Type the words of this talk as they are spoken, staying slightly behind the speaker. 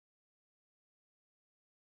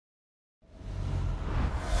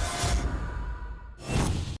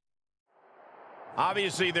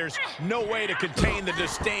Obviously, there's no way to contain the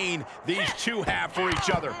disdain these two have for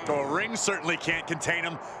each other. The ring certainly can't contain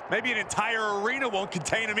them. Maybe an entire arena won't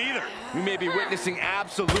contain them either. We may be witnessing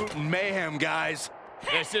absolute mayhem, guys.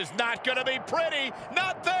 This is not going to be pretty.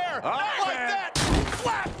 Not there. Oh, not like man. that.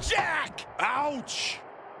 Flapjack. Ouch.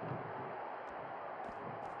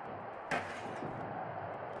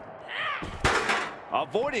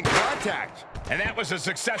 Avoiding contact. And that was a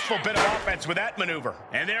successful bit of offense with that maneuver.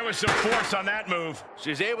 And there was some force on that move.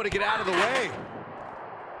 She's able to get out of the way.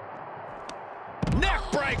 Neck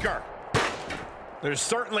breaker. There's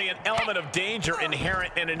certainly an element of danger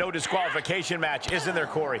inherent in a no disqualification match, isn't there,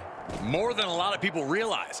 Corey? More than a lot of people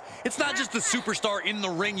realize. It's not just the superstar in the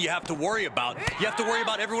ring you have to worry about. You have to worry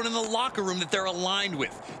about everyone in the locker room that they're aligned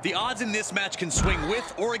with. The odds in this match can swing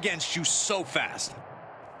with or against you so fast.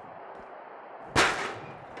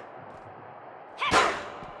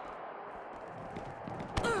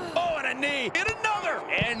 Oh, and a knee. And another.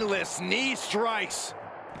 Endless knee strikes.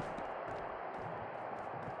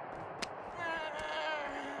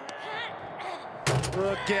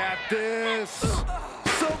 Look at this.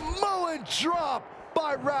 Samoan drop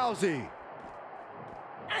by Rousey.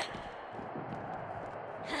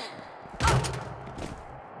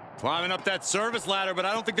 Climbing up that service ladder, but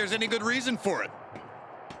I don't think there's any good reason for it.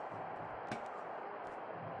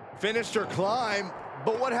 Finished her climb,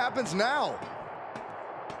 but what happens now?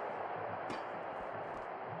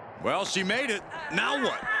 Well, she made it. Now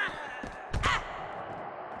what?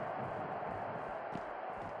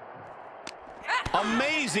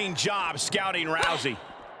 Amazing job scouting Rousey.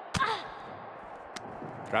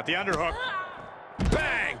 Got the underhook.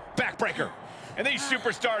 Bang! Backbreaker. And these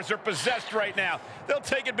superstars are possessed right now. They'll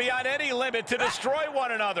take it beyond any limit to destroy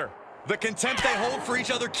one another. The contempt they hold for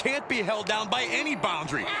each other can't be held down by any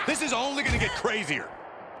boundary. This is only going to get crazier.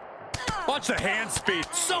 Watch the hand speed.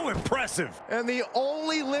 So impressive. And the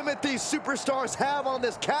only limit these superstars have on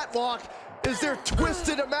this catwalk is their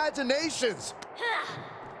twisted imaginations.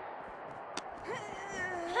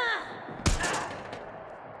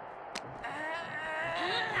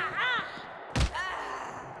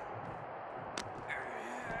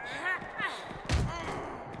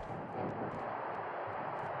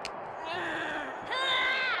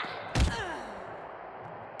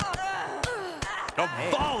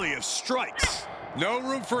 A volley of strikes. No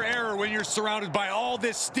room for error when you're surrounded by all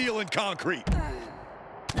this steel and concrete.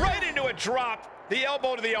 Right into a drop. The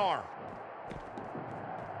elbow to the arm.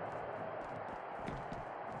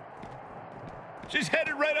 She's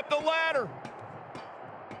headed right up the ladder.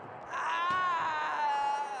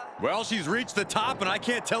 Well, she's reached the top, and I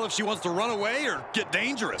can't tell if she wants to run away or get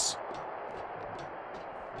dangerous.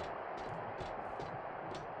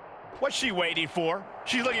 What's she waiting for?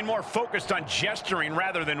 She's looking more focused on gesturing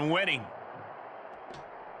rather than winning.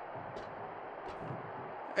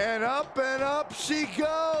 And up she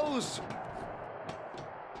goes.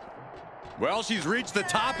 Well, she's reached the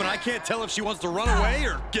top, and I can't tell if she wants to run away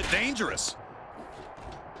or get dangerous.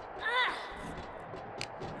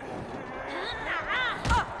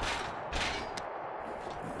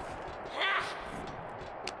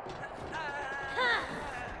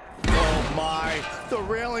 Oh my, the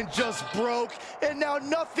railing just broke, and now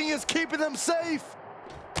nothing is keeping them safe.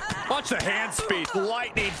 Watch the hand speed.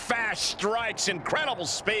 Lightning fast strikes, incredible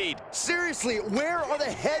speed. Seriously, where are the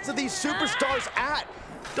heads of these superstars at?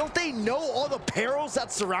 Don't they know all the perils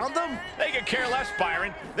that surround them? They could care less,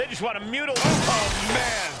 Byron. They just want to mutilate. Oh,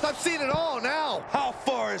 man. I've seen it all now. How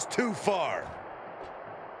far is too far?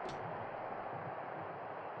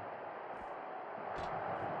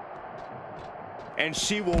 And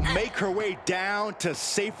she will make her way down to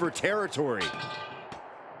safer territory.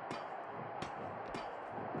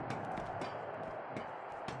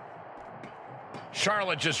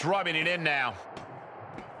 Charlote just rubbing it in now.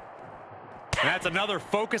 That's another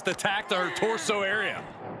focused attack to her torso area.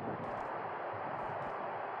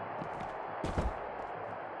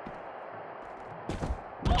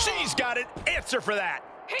 She's got an answer for that.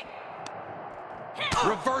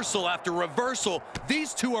 Reversal after reversal.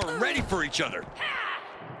 These two are ready for each other.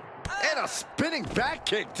 And a spinning back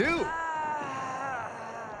kick, too.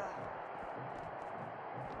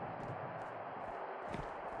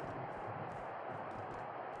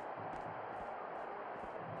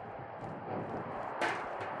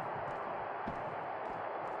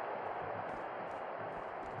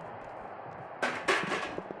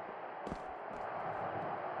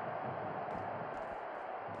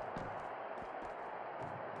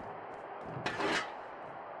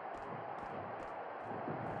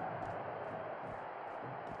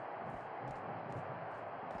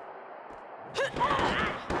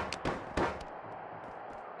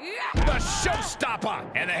 The showstopper.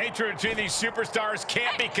 And the hatred between these superstars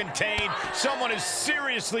can't be contained. Someone is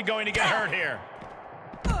seriously going to get hurt here.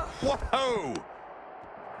 Whoa!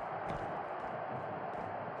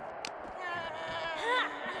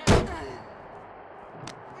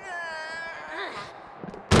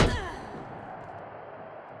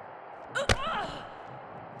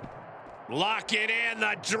 Lock it in,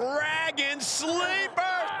 the Dragon Sleeper.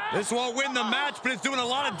 This won't win the match, but it's doing a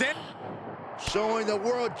lot of damage. Showing the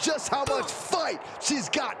world just how much fight she's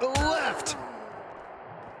got left.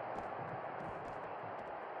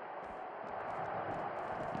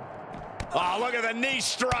 Oh, look at the knee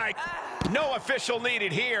strike. No official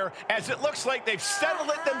needed here, as it looks like they've settled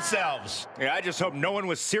it themselves. Yeah, I just hope no one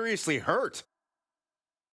was seriously hurt.